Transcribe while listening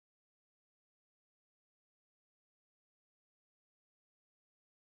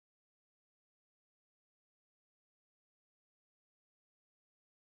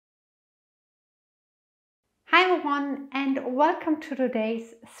Hi everyone and welcome to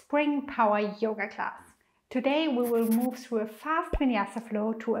today's Spring Power Yoga class. Today we will move through a fast Vinyasa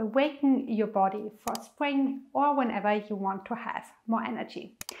flow to awaken your body for spring or whenever you want to have more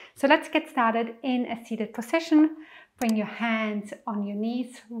energy. So let's get started in a seated position. Bring your hands on your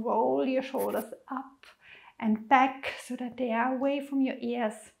knees, roll your shoulders up and back so that they are away from your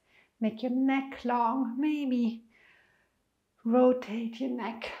ears. Make your neck long, maybe rotate your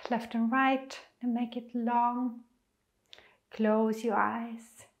neck left and right and make it long. Close your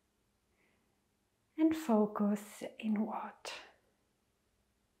eyes and focus inward.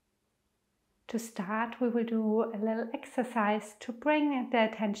 To start, we will do a little exercise to bring the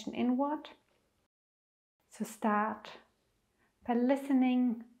attention inward. So start by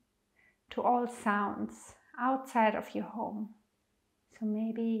listening to all sounds outside of your home. So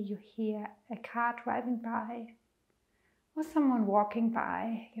maybe you hear a car driving by or someone walking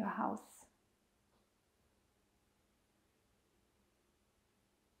by your house.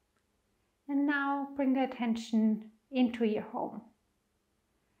 And now bring the attention into your home.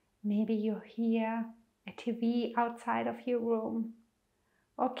 Maybe you hear a TV outside of your room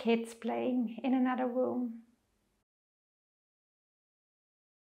or kids playing in another room.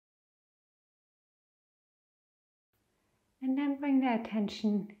 And then bring the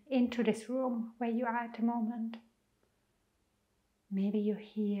attention into this room where you are at the moment. Maybe you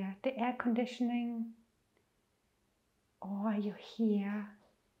hear the air conditioning or you hear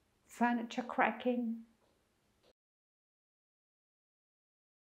furniture cracking.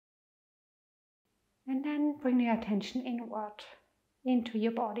 And then bring your attention inward into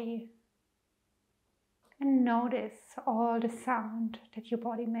your body and notice all the sound that your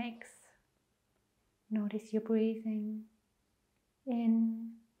body makes. Notice your breathing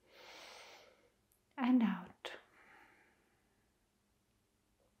in and out.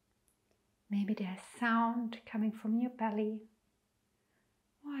 Maybe there's sound coming from your belly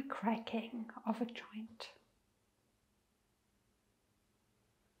or a cracking of a joint.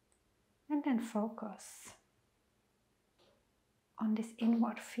 And then focus on this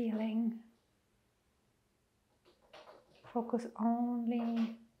inward feeling. Focus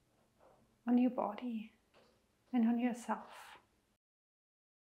only on your body and on yourself.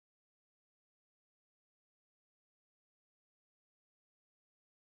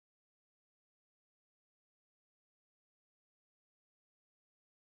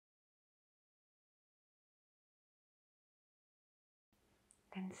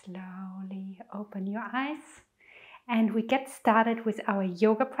 Then slowly open your eyes and we get started with our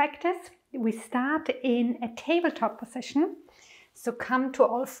yoga practice. We start in a tabletop position. So come to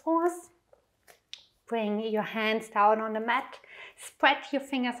all fours, bring your hands down on the mat, spread your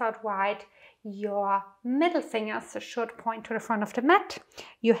fingers out wide. Your middle fingers should point to the front of the mat.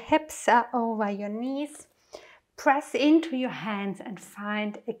 Your hips are over your knees. Press into your hands and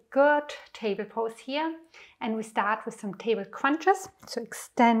find a good table pose here. And we start with some table crunches. So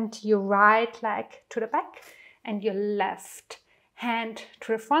extend your right leg to the back and your left hand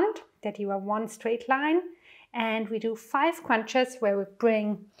to the front, that you are one straight line. And we do 5 crunches where we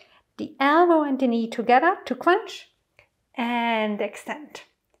bring the elbow and the knee together to crunch and extend.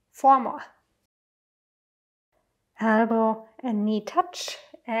 4 more. Elbow and knee touch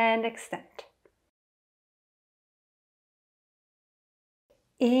and extend.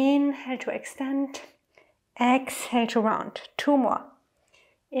 Inhale to extend, exhale to round. 2 more.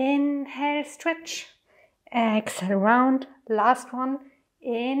 Inhale, stretch, exhale, round. Last one.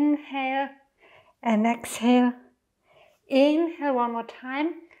 Inhale and exhale. Inhale one more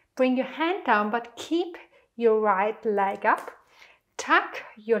time. Bring your hand down, but keep your right leg up. Tuck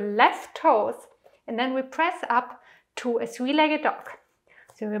your left toes, and then we press up to a 3-legged dog.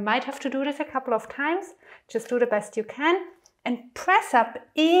 So we might have to do this a couple of times. Just do the best you can. And press up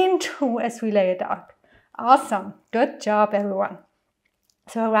into a 3-legged dog. Awesome. Good job, everyone.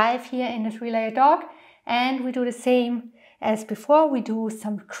 So arrive here in a 3-legged dog and we do the same as before. We do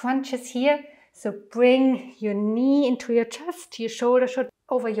some crunches here. So bring your knee into your chest, your shoulder should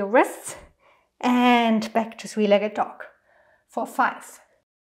over your wrists and back to 3-legged dog for 5,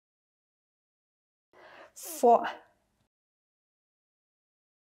 4,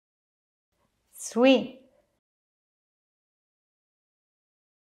 3,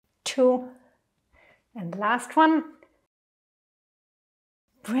 2, and last one.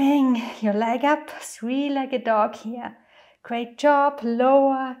 Bring your leg up, 3-legged dog here. Great job.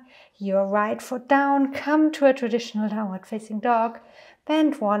 Lower your right foot down. Come to a traditional downward facing dog.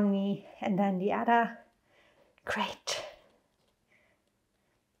 Bend one knee and then the other. Great.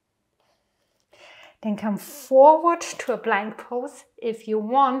 Then come forward to a plank pose. If you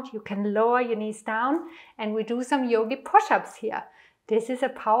want, you can lower your knees down and we do some yogi push-ups here. This is a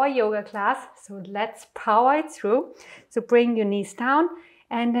power yoga class, so let's power it through. So bring your knees down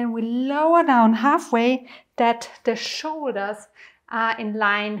and then we lower down halfway that the shoulders are in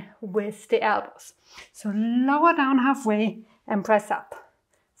line with the elbows. So lower down halfway and press up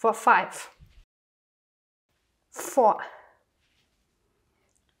for 5, 4,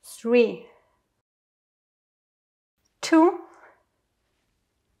 3, 2,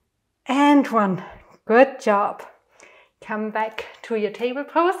 and 1. Good job. Come back to your table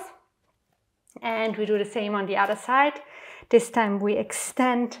pose and we do the same on the other side. This time we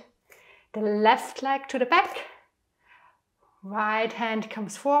extend the left leg to the back. Right hand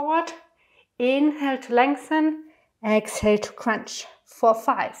comes forward. Inhale to lengthen. Exhale to crunch for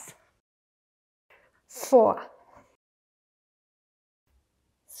 5, 4,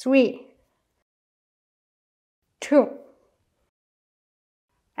 3, 2,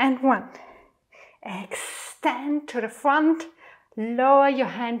 and 1. Extend to the front, lower your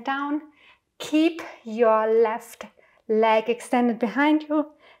hand down, keep your left leg extended behind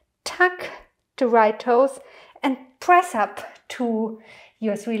you, tuck the right toes and press up to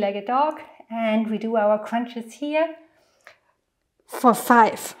your three-legged dog. And we do our crunches here for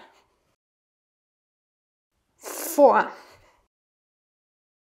 5, 4,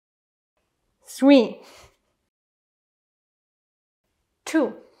 3,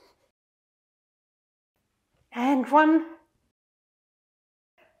 2, and 1.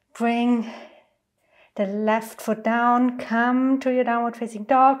 Bring the left foot down, come to your downward facing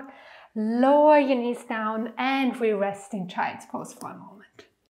dog, lower your knees down and we rest in child's pose for a moment.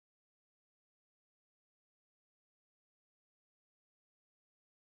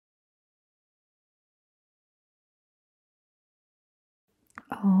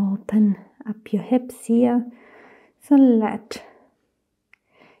 Open up your hips here, so let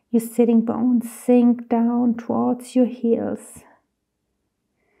your sitting bones sink down towards your heels.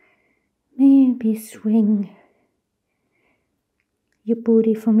 Maybe swing your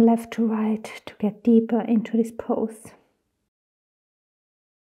booty from left to right to get deeper into this pose.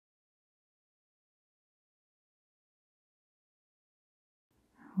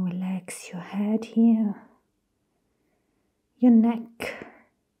 Relax your head here, your neck,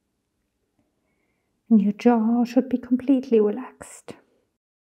 and your jaw should be completely relaxed.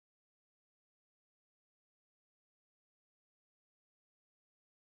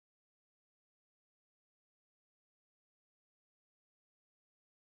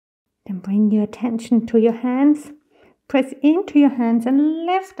 Then bring your attention to your hands, press into your hands and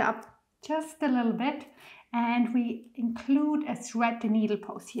lift up just a little bit. And we include a thread the needle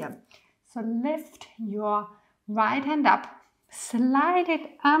pose here. So lift your right hand up, slide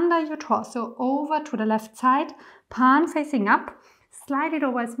it under your torso over to the left side, palm facing up, slide it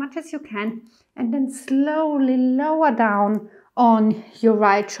over as much as you can, and then slowly lower down on your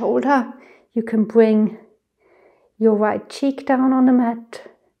right shoulder. You can bring your right cheek down on the mat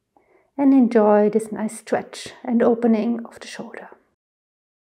and enjoy this nice stretch and opening of the shoulder.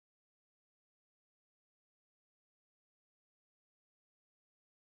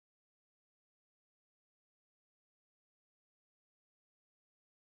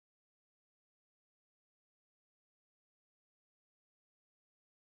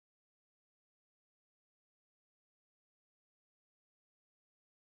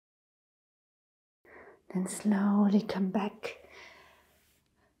 Then slowly come back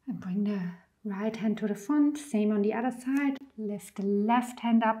and bring the right hand to the front. Same on the other side. Lift the left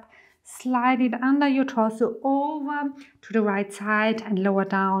hand up, slide it under your torso over to the right side and lower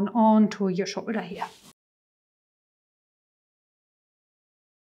down onto your shoulder here.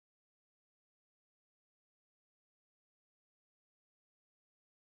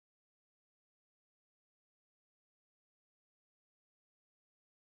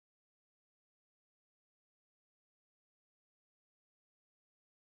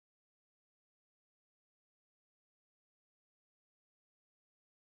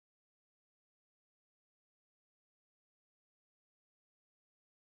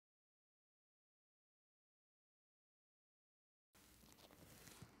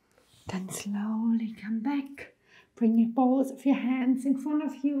 Then slowly come back. Bring your both of your hands in front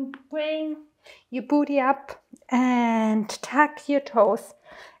of you. Bring your booty up and tuck your toes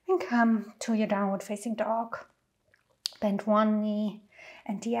and come to your downward facing dog. Bend one knee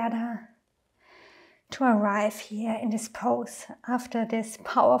and the other to arrive here in this pose after this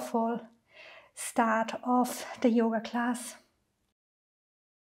powerful start of the yoga class.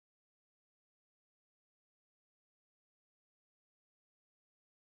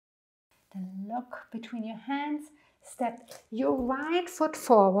 Then look between your hands, step your right foot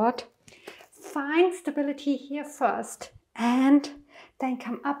forward, find stability here first, and then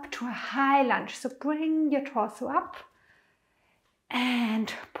come up to a high lunge. So bring your torso up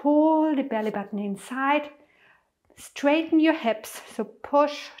and pull the belly button inside. Straighten your hips, so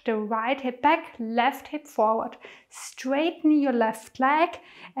push the right hip back, left hip forward. Straighten your left leg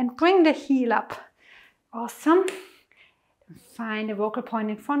and bring the heel up. Awesome. Find a vocal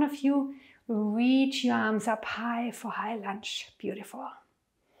point in front of you. Reach your arms up high for high lunge. Beautiful.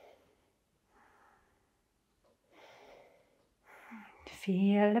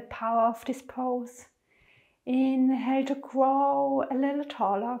 Feel the power of this pose. Inhale to grow a little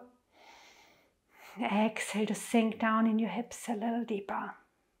taller. Exhale to sink down in your hips a little deeper.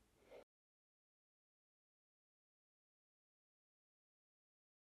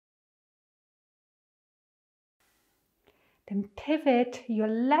 Then pivot your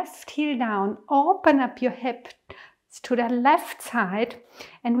left heel down, open up your hip to the left side,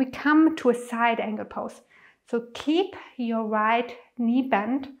 and we come to a side angle pose. So keep your right knee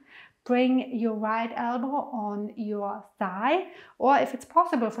bent, bring your right elbow on your thigh, or if it's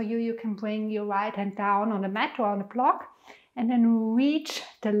possible for you, you can bring your right hand down on the mat or on the block, and then reach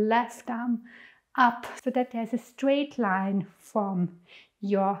the left arm up so that there's a straight line from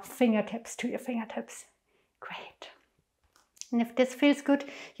your fingertips to your fingertips. Great. And if this feels good,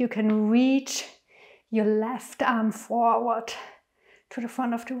 you can reach your left arm forward to the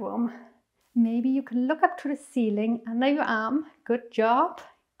front of the room. Maybe you can look up to the ceiling under your arm. Good job.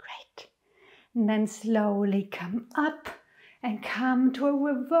 Great. And then slowly come up and come to a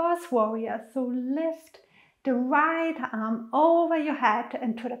reverse warrior. So lift the right arm over your head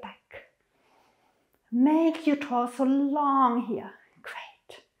and to the back. Make your torso long here.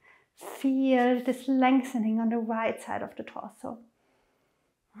 Great. Feel this lengthening on the right side of the torso.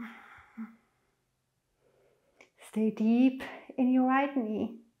 Stay deep in your right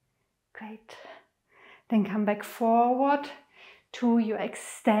knee. Great. Then come back forward to your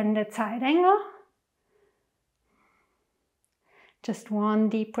extended side angle. Just one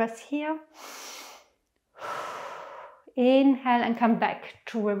deep breath here. Inhale and come back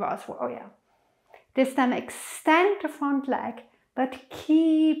to reverse warrior. This time extend the front leg, but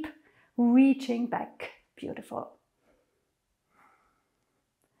keep reaching back. Beautiful.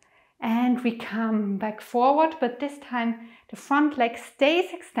 And we come back forward, but this time the front leg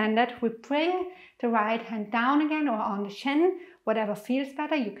stays extended. We bring the right hand down again or on the shin, whatever feels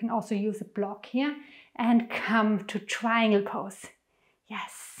better. You can also use a block here and come to triangle pose.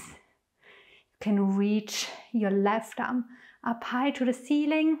 Yes. You can reach your left arm up high to the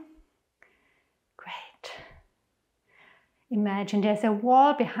ceiling. Great. Imagine there's a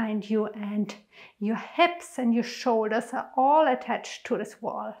wall behind you and your hips and your shoulders are all attached to this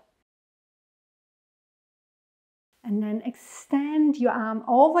wall. And then extend your arm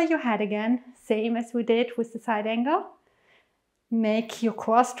over your head again, same as we did with the side angle. Make your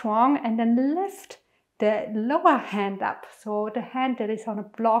core strong and then lift the lower hand up, so the hand that is on a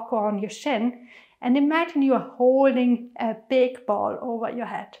block or on your shin. And imagine you are holding a big ball over your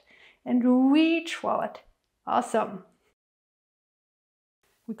head and reach forward. Awesome.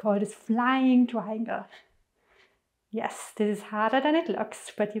 We call this flying triangle. Yes, this is harder than it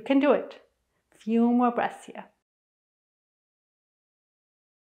looks, but you can do it. Few more breaths here.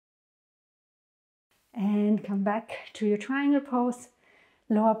 And come back to your triangle pose.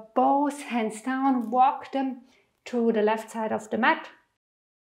 Lower both hands down, walk them to the left side of the mat.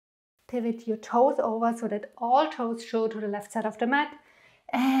 Pivot your toes over so that all toes show to the left side of the mat.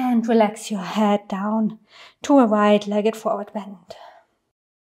 And relax your head down to a right-legged forward bend.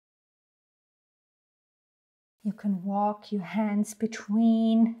 You can walk your hands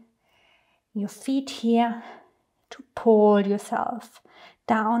between your feet here to pull yourself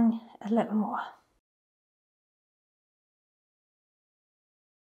down a little more.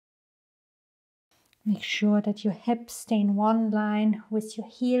 Make sure that your hips stay in one line with your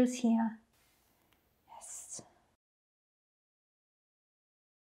heels here. Yes.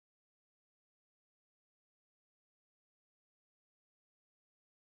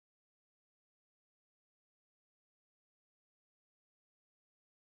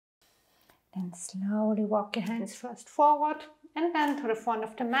 Then slowly walk your hands first forward and then to the front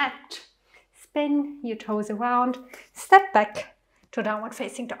of the mat. Spin your toes around, step back to downward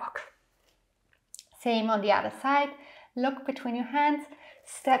facing dog. Same on the other side. Look between your hands.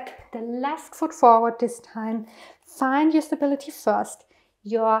 Step the left foot forward this time. Find your stability first.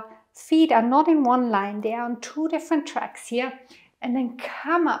 Your feet are not in one line. They are on two different tracks here. And then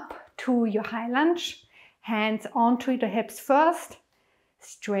come up to your high lunge. Hands onto the hips first.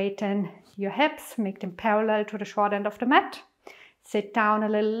 Straighten your hips, make them parallel to the short end of the mat. Sit down a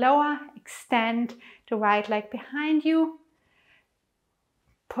little lower, extend the right leg behind you.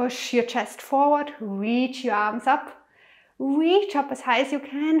 Push your chest forward, reach your arms up. Reach up as high as you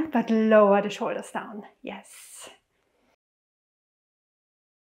can, but lower the shoulders down. Yes.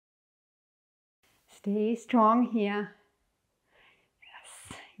 Stay strong here.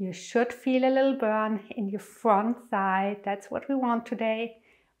 Yes. You should feel a little burn in your front side. That's what we want today.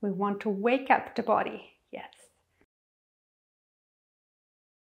 We want to wake up the body. Yes.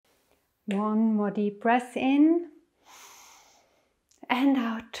 One more deep breath in and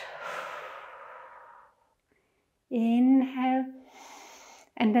out. Inhale.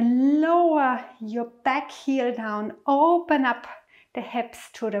 And then lower your back heel down. Open up the hips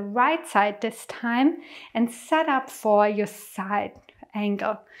to the right side this time and set up for your side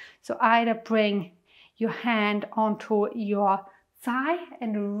angle. So either bring your hand onto your thigh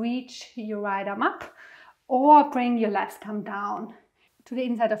and reach your right arm up, or bring your left arm down to the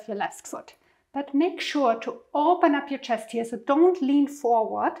inside of your left foot. But make sure to open up your chest here, so don't lean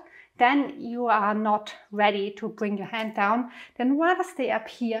forward. Then you are not ready to bring your hand down. Then rather stay up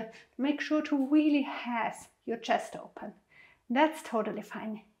here. Make sure to really have your chest open. That's totally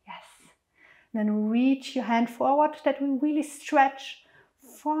fine. Yes. Then reach your hand forward, that will really stretch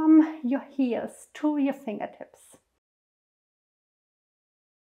from your heels to your fingertips.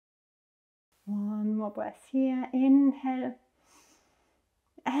 One more breath here. Inhale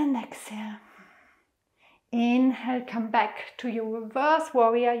and exhale. Inhale, come back to your reverse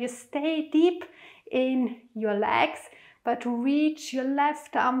warrior. You stay deep in your legs, but reach your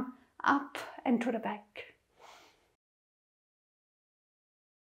left arm up and to the back.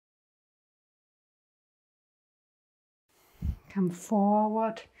 Come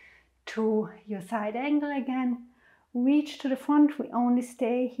forward to your side angle again. Reach to the front. We only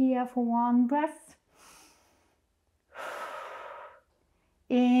stay here for one breath.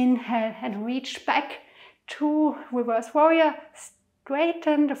 Inhale and reach back to reverse warrior.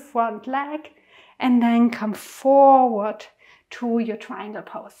 Straighten the front leg and then come forward to your triangle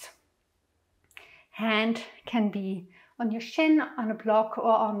pose. Hand can be on your shin, on a block,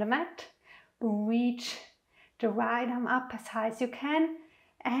 or on the mat. Reach the right arm up as high as you can.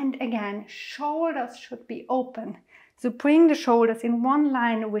 And again, shoulders should be open. So bring the shoulders in one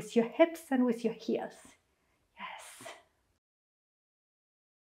line with your hips and with your heels. Yes.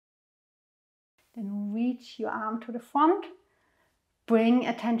 Then reach your arm to the front. Bring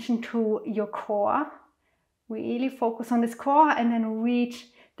attention to your core. Really focus on this core, and then reach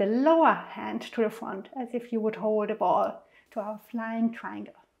the lower hand to the front as if you would hold a ball to our flying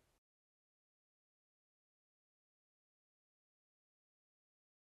triangle.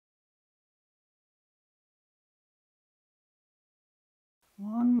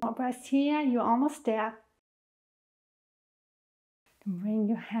 One more breath here, you're almost there. Then bring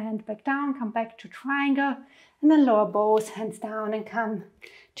your hand back down, come back to triangle, and then lower both hands down and come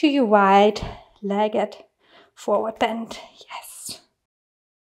to your wide-legged forward bend. Yes.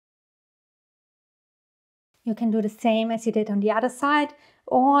 You can do the same as you did on the other side,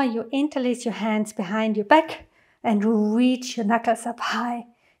 or you interlace your hands behind your back and reach your knuckles up high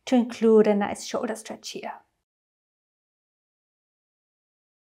to include a nice shoulder stretch here.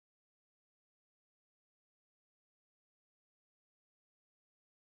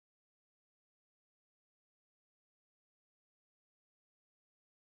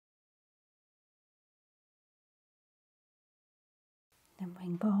 Then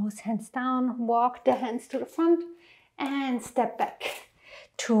bring both hands down, walk the hands to the front and step back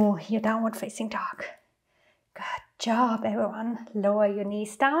to your downward facing dog. Good job, everyone. Lower your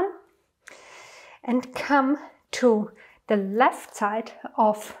knees down and come to the left side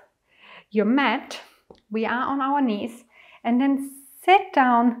of your mat. We are on our knees, and then sit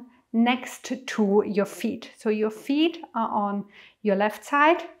down next to your feet. So your feet are on your left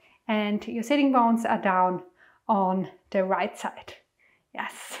side and your sitting bones are down on the right side.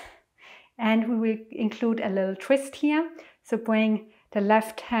 Yes. And we will include a little twist here. So bring the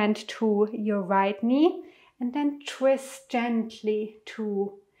left hand to your right knee and then twist gently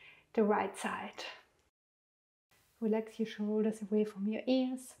to the right side. Relax your shoulders away from your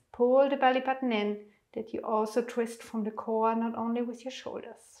ears. Pull the belly button in, that you also twist from the core, not only with your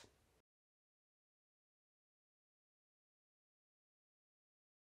shoulders.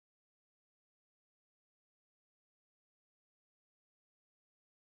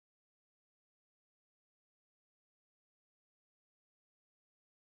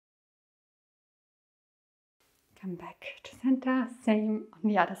 Come back to center, same on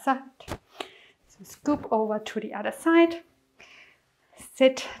the other side. So scoop over to the other side.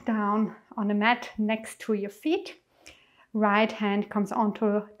 sit down on a mat next to your feet. Right hand comes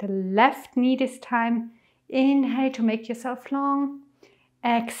onto the left knee this time. Inhale to make yourself long.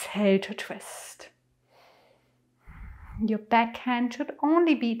 Exhale to twist. Your back hand should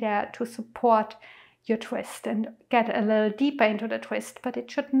only be there to support your twist and get a little deeper into the twist, but it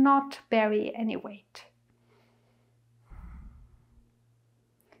should not bury any weight.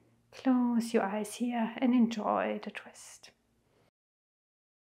 Close your eyes here and enjoy the twist.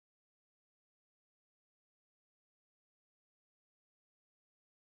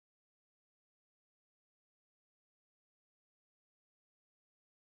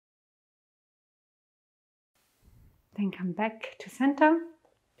 Then come back to center.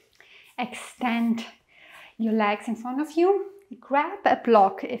 Extend your legs in front of you. Grab a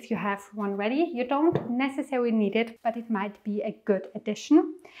block if you have one ready. You don't necessarily need it, but it might be a good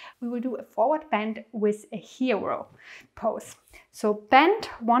addition. We will do a forward bend with a hero pose. So bend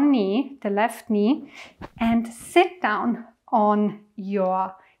one knee, the left knee, and sit down on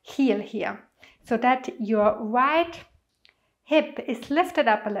your heel here so that your right hip is lifted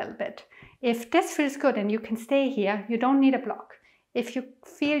up a little bit. If this feels good and you can stay here, you don't need a block. If you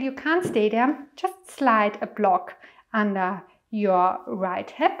feel you can't stay there, just slide a block under your right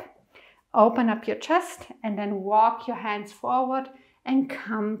hip. Open up your chest and then walk your hands forward and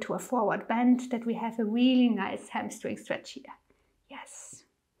come to a forward bend that we have a really nice hamstring stretch here. Yes.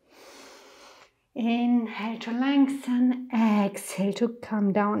 Inhale to lengthen, exhale to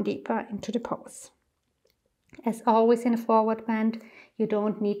come down deeper into the pose. As always in a forward bend, you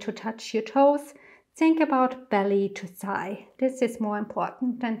don't need to touch your toes. Think about belly to thigh. This is more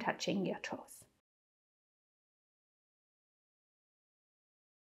important than touching your toes.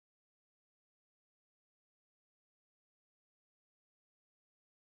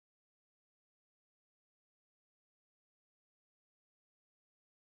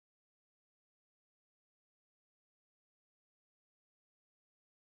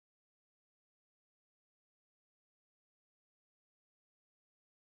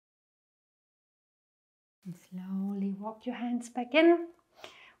 And slowly walk your hands back in.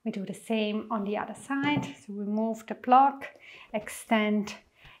 We do the same on the other side. So remove the block, extend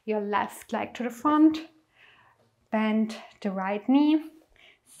your left leg to the front, bend the right knee,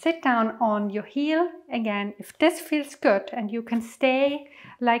 sit down on your heel. Again, if this feels good and you can stay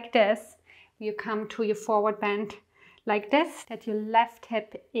like this, you come to your forward bend like this, that your left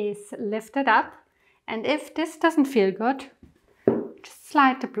hip is lifted up. And if this doesn't feel good, just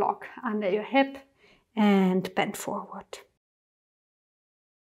slide the block under your hip and bend forward.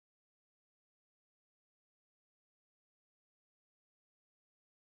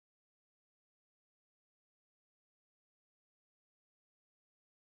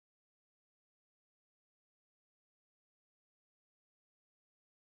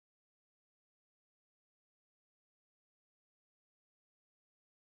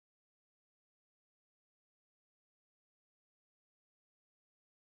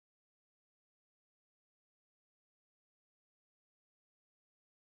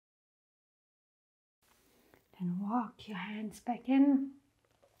 Then walk your hands back in.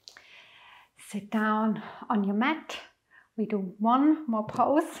 Sit down on your mat. We do one more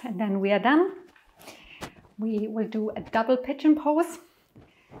pose and then we are done. We will do a double pigeon pose.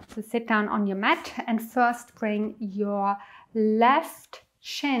 So sit down on your mat and first bring your left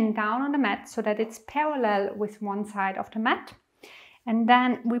shin down on the mat so that it's parallel with one side of the mat. And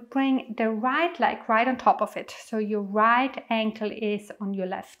then we bring the right leg right on top of it. So your right ankle is on your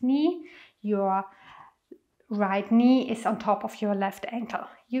left knee. Your right knee is on top of your left ankle.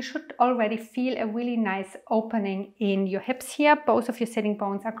 You should already feel a really nice opening in your hips here. Both of your sitting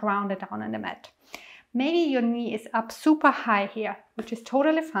bones are grounded down on the mat. Maybe your knee is up super high here, which is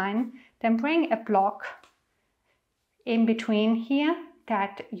totally fine. Then bring a block in between here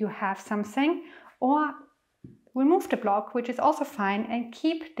that you have something, or remove the block, which is also fine, and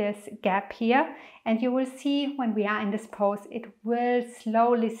keep this gap here. And you will see when we are in this pose, it will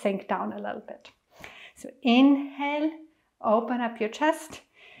slowly sink down a little bit. So inhale, open up your chest,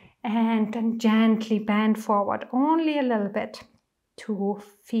 and then gently bend forward only a little bit to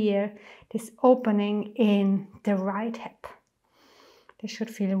feel this opening in the right hip. This should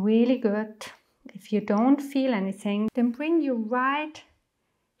feel really good. If you don't feel anything, then bring your right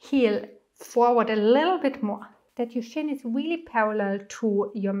heel forward a little bit more, that your shin is really parallel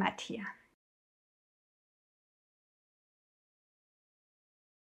to your mat here.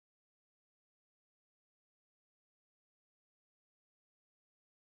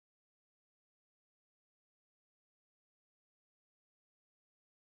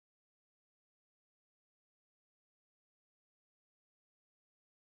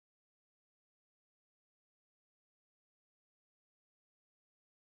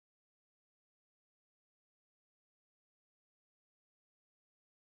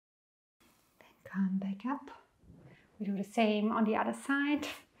 Come back up. We do the same on the other side.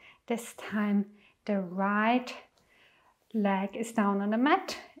 This time the right leg is down on the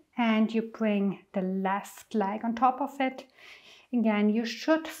mat and you bring the left leg on top of it. Again, you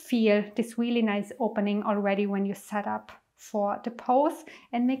should feel this really nice opening already when you set up for the pose,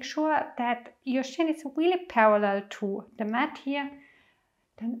 and make sure that your shin is really parallel to the mat here.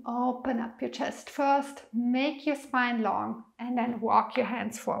 Then open up your chest first, make your spine long, and then walk your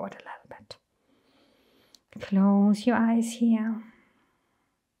hands forward a little bit. Close your eyes here.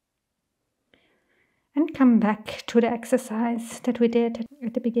 And come back to the exercise that we did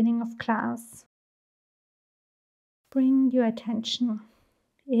at the beginning of class. Bring your attention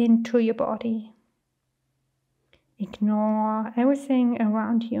into your body. Ignore everything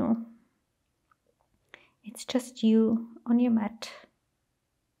around you. It's just you on your mat.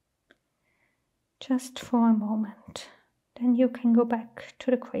 Just for a moment. Then you can go back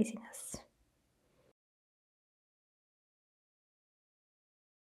to the craziness.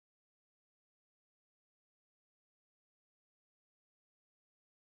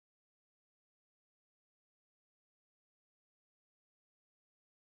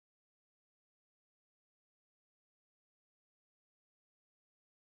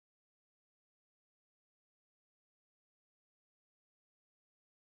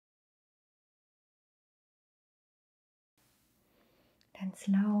 Then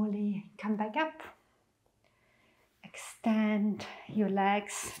slowly come back up. Extend your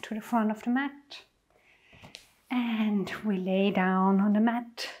legs to the front of the mat. And we lay down on the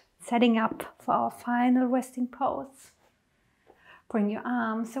mat, setting up for our final resting pose. Bring your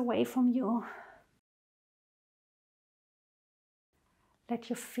arms away from you.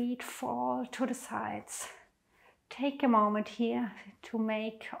 Let your feet fall to the sides. Take a moment here to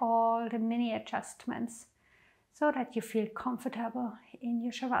make all the mini adjustments so that you feel comfortable in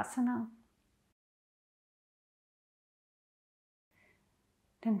your Shavasana.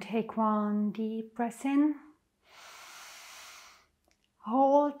 Then take one deep breath in.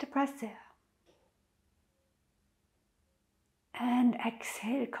 Hold the breath there. And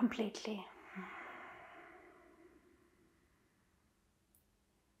exhale completely.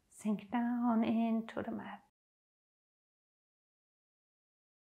 Sink down into the mat.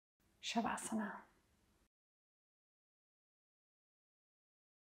 Shavasana.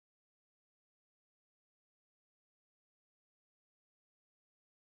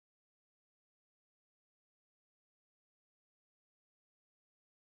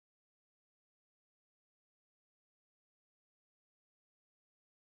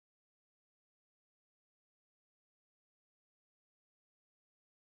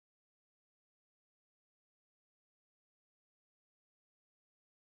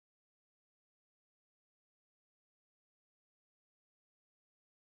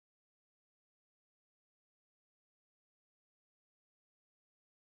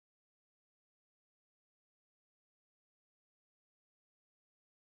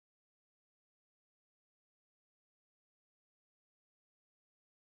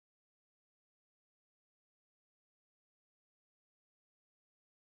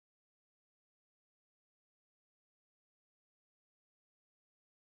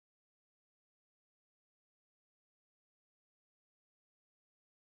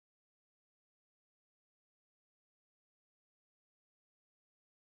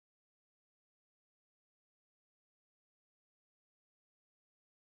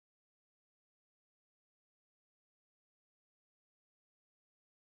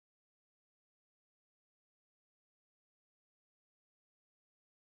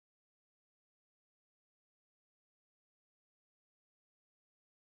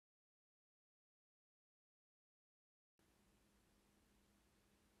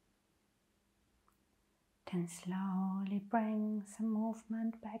 Then slowly bring some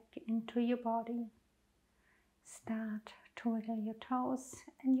movement back into your body. Start to wiggle your toes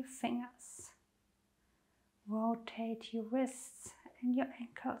and your fingers. Rotate your wrists and your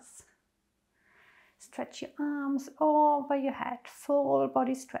ankles. Stretch your arms over your head, full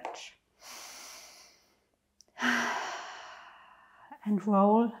body stretch. And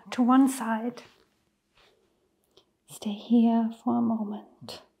roll to one side. Stay here for a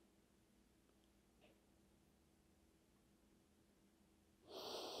moment.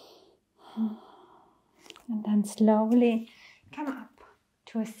 And then slowly come up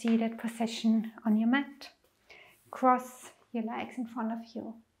to a seated position on your mat. Cross your legs in front of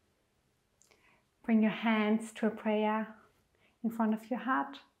you. Bring your hands to a prayer in front of your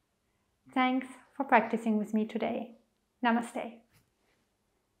heart. Thanks for practicing with me today. Namaste.